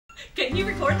Can you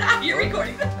record that? You're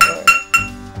recording that.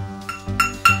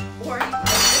 Or you can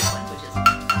play this one, which is,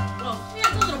 well,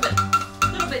 yeah, it's a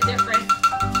little bit different,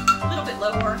 a little bit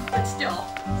lower, but still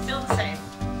the same.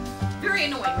 Very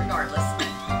annoying regardless.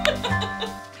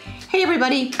 Hey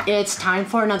everybody, it's time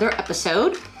for another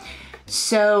episode.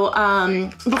 So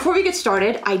before we get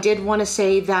started, I did want to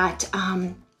say that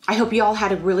I hope you all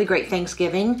had a really great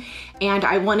Thanksgiving, and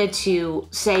I wanted to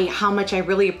say how much I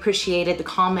really appreciated the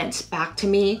comments back to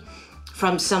me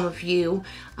from some of you,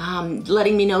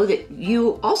 letting me know that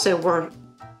you also were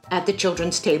at the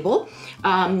children's table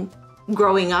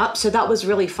growing up, so that was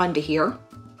really fun to hear.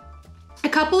 A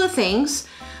couple of things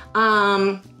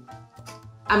I'm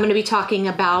going to be talking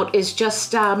about is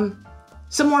just some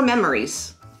more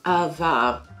memories of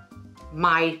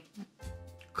my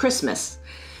Christmas.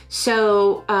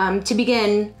 So to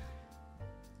begin,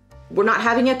 we're not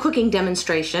having a cooking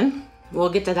demonstration. We'll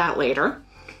get to that later.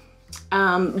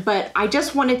 But I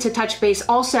just wanted to touch base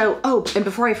also. Oh, and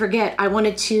before I forget, I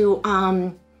wanted to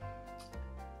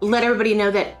let everybody know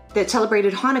that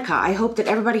celebrated Hanukkah. I hope that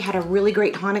everybody had a really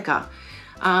great Hanukkah.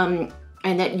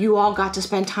 And that you all got to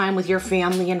spend time with your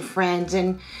family and friends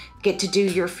and get to do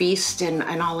your feast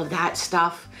and all of that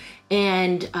stuff.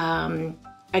 And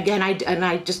again,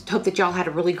 I just hope that y'all had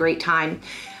a really great time.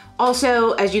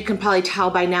 Also, as you can probably tell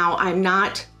by now, I'm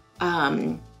not,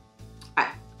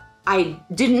 I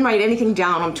didn't write anything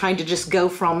down. I'm trying to just go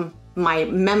from my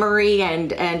memory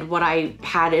and what I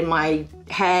had in my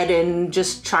head and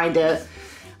just trying to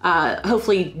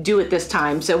hopefully do it this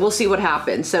time. So we'll see what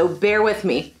happens. So bear with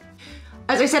me.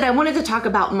 As I said, I wanted to talk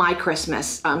about my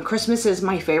Christmas. Christmas is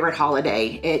my favorite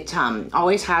holiday. It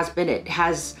always has been. It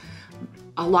has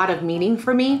a lot of meaning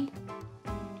for me.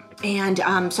 And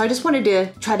so I just wanted to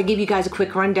try to give you guys a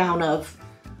quick rundown of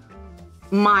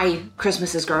my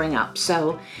Christmases growing up.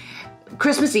 So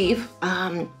Christmas Eve,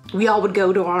 we all would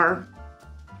go to our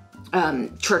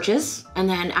churches. And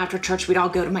then after church, we'd all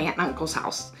go to my aunt and uncle's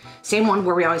house. Same one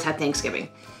where we always had Thanksgiving.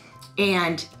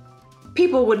 And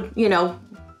people would, you know,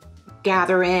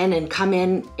 gather in and come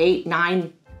in 8,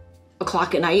 9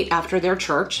 o'clock at night after their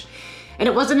church. And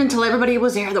it wasn't until everybody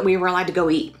was there that we were allowed to go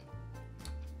eat.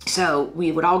 So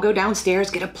we would all go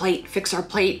downstairs, get a plate, fix our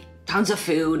plate, tons of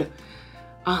food,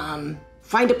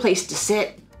 find a place to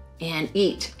sit and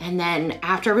eat. And then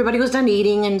after everybody was done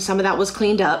eating and some of that was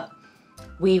cleaned up,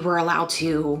 we were allowed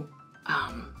to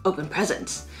open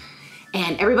presents.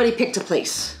 And everybody picked a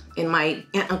place in my aunt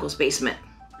and uncle's basement.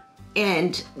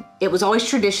 And it was always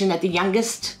tradition that the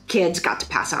youngest kids got to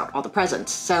pass out all the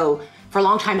presents. So for a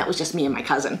long time, that was just me and my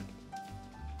cousin.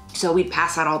 So we'd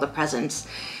pass out all the presents.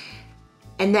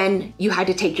 And then you had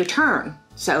to take your turn.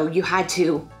 So you had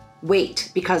to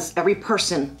wait because every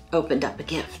person opened up a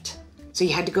gift. So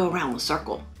you had to go around the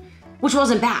circle, which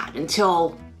wasn't bad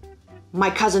until my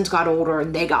cousins got older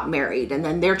and they got married. And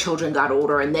then their children got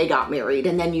older and they got married.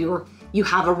 And then you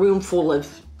have a room full of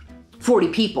 40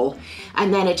 people.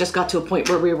 And then it just got to a point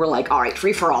where we were like, all right,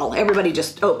 free for all. Everybody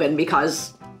just opened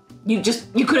because you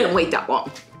couldn't wait that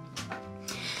long.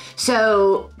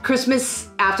 So Christmas,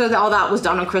 after all that was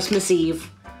done on Christmas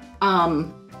Eve,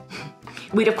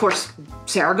 we'd of course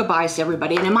say our goodbyes to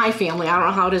everybody. And in my family, I don't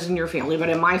know how it is in your family, but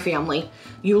in my family,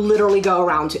 you literally go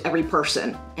around to every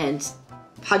person and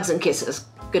hugs and kisses.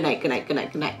 Good night, good night, good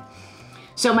night, good night.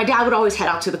 So my dad would always head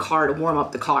out to the car to warm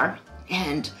up the car.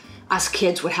 And us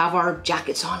kids would have our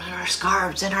jackets on and our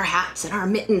scarves and our hats and our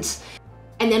mittens.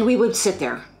 And then we would sit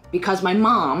there because my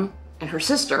mom and her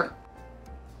sister,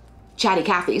 Chatty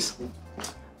Cathy's,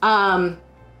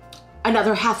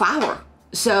 another half hour.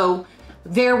 So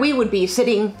there we would be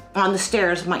sitting on the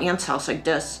stairs of my aunt's house like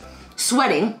this,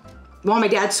 sweating, while my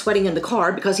dad's sweating in the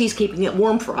car because he's keeping it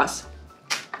warm for us.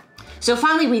 So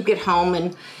finally we'd get home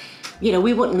and, you know,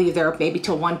 we wouldn't leave there maybe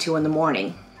till 1, 2 in the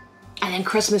morning. And then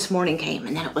Christmas morning came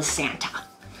and then it was Santa.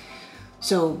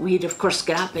 So we'd of course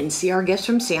get up and see our gifts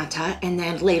from Santa. And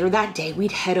then later that day,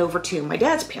 we'd head over to my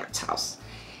dad's parents' house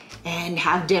and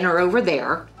have dinner over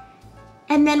there.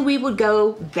 And then we would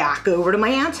go back over to my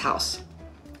aunt's house,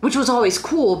 which was always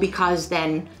cool because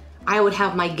then I would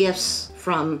have my gifts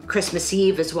from Christmas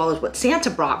Eve as well as what Santa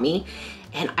brought me.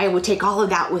 And I would take all of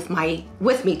that with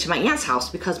me to my aunt's house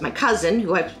because my cousin,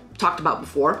 who I've talked about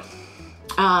before,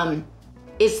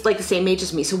 is like the same age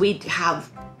as me. So we'd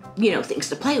have, you know, things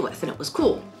to play with and it was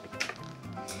cool.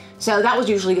 So that was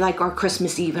usually like our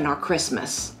Christmas Eve and our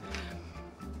Christmas.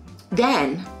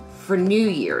 Then for New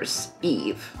Year's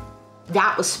Eve,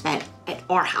 that was spent at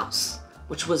our house,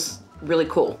 which was really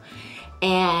cool.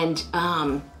 And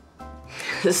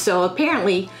so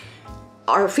apparently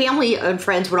our family and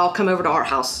friends would all come over to our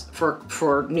house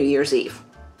for New Year's Eve.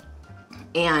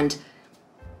 And,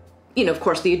 you know, of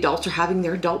course, the adults are having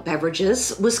their adult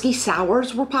beverages. Whiskey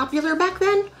sours were popular back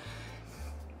then.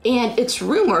 And it's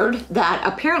rumored that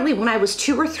apparently when I was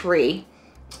 2 or 3,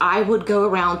 I would go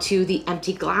around to the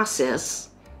empty glasses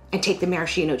and take the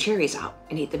maraschino cherries out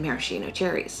and eat the maraschino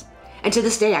cherries. And to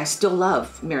this day, I still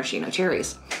love maraschino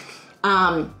cherries.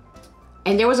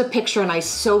 And there was a picture, and I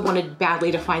so wanted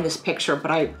badly to find this picture, but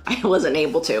I wasn't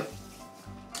able to.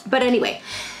 But anyway,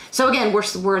 so again,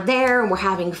 we're there and we're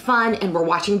having fun and we're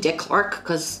watching Dick Clark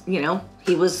because, you know,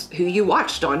 he was who you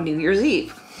watched on New Year's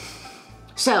Eve.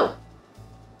 So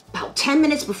about 10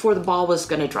 minutes before the ball was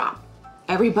gonna drop,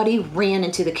 everybody ran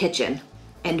into the kitchen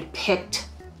and picked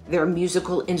their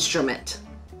musical instrument.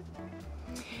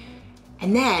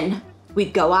 And then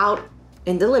we'd go out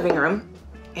in the living room,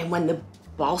 and when the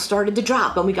ball started to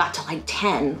drop and we got to like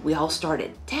 10, we all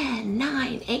started 10,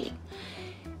 9, 8.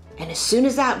 And as soon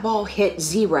as that ball hit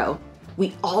 0,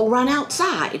 we all run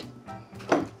outside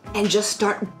and just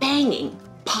start banging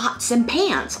pots and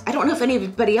pans. I don't know if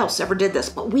anybody else ever did this,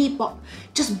 but we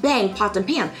just bang pots and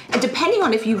pans. And depending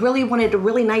on if you really wanted a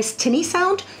really nice tinny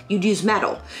sound, you'd use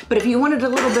metal. But if you wanted a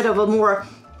little bit of a more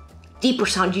deeper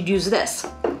sound, you'd use this.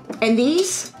 And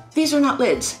these are not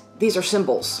lids, these are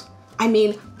cymbals. I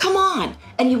mean, come on.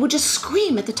 And you would just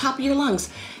scream at the top of your lungs,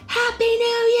 Happy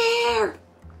New Year!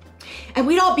 And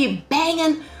we'd all be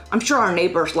banging. I'm sure our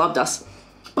neighbors loved us.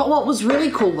 But what was really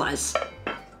cool was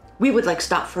we would like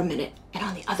stop for a minute, and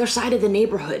on the other side of the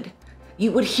neighborhood,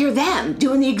 you would hear them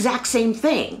doing the exact same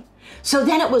thing. So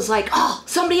then it was like, oh,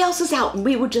 somebody else is out, and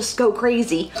we would just go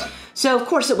crazy. So of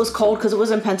course it was cold because it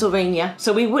was in Pennsylvania,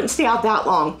 so we wouldn't stay out that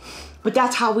long. But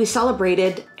that's how we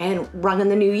celebrated and rung in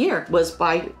the new year, was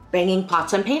by banging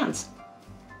pots and pans.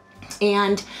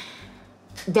 And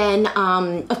then,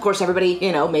 of course, everybody,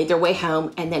 you know, made their way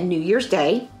home. And then New Year's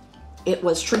Day, it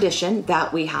was tradition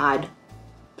that we had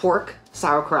pork,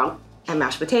 sauerkraut, and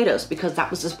mashed potatoes, because that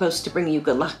was supposed to bring you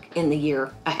good luck in the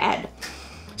year ahead.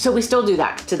 So we still do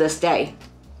that to this day.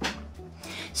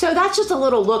 So that's just a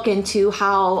little look into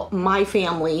how my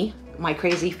family, my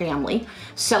crazy family,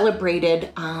 celebrated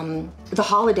the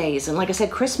holidays. And like I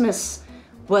said, Christmas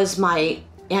was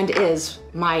and is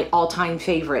my all-time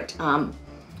favorite.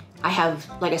 I have,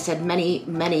 like I said,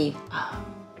 many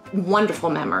wonderful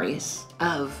memories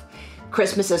of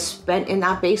Christmases spent in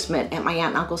that basement at my aunt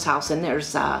and uncle's house, and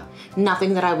there's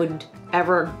nothing that I would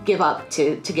ever give up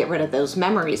to get rid of those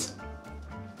memories.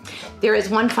 There is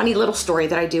one funny little story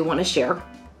that I do want to share.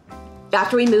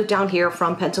 After we moved down here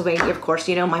from Pennsylvania, of course,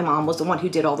 you know, my mom was the one who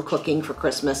did all the cooking for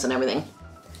Christmas and everything.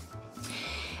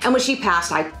 And when she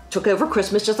passed, I took over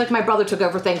Christmas, just like my brother took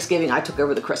over Thanksgiving, I took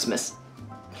over the Christmas.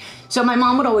 So my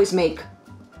mom would always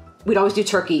we'd always do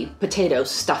turkey,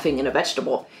 potatoes, stuffing, and a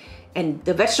vegetable. And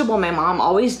the vegetable my mom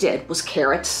always did was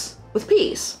carrots with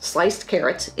peas, sliced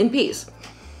carrots and peas.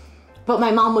 But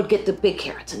my mom would get the big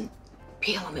carrots and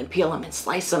peel them and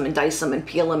slice them and dice them and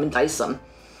peel them and dice them.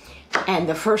 And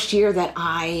the first year that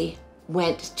I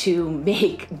went to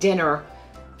make dinner,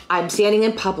 I'm standing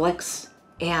in Publix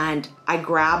and I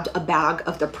grabbed a bag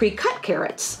of the pre-cut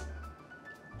carrots.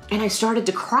 And I started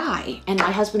to cry, and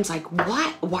my husband's like,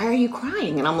 what? Why are you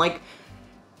crying? And I'm like,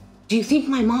 do you think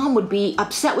my mom would be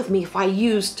upset with me if I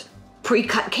used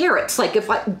pre-cut carrots? Like if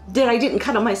I didn't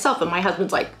cut them myself? And my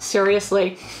husband's like,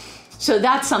 seriously? So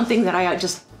that's something that I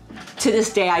just, to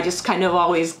this day, I just kind of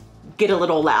always get a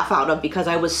little laugh out of, because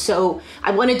I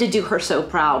wanted to do her so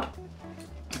proud.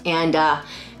 And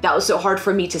that was so hard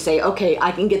for me to say, okay,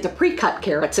 I can get the pre-cut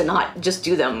carrots and not just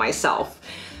do them myself.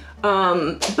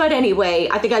 But anyway,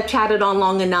 I think I've chatted on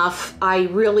long enough. I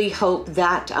really hope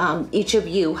that each of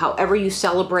you, however you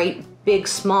celebrate, big,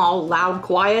 small, loud,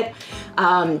 quiet,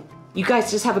 you guys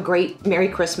just have a great Merry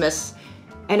Christmas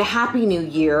and a Happy New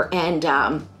Year. And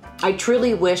I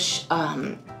truly wish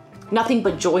nothing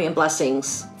but joy and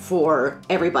blessings for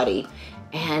everybody.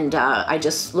 And I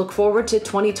just look forward to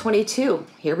 2022.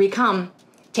 Here we come.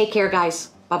 Take care,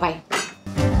 guys. Bye-bye.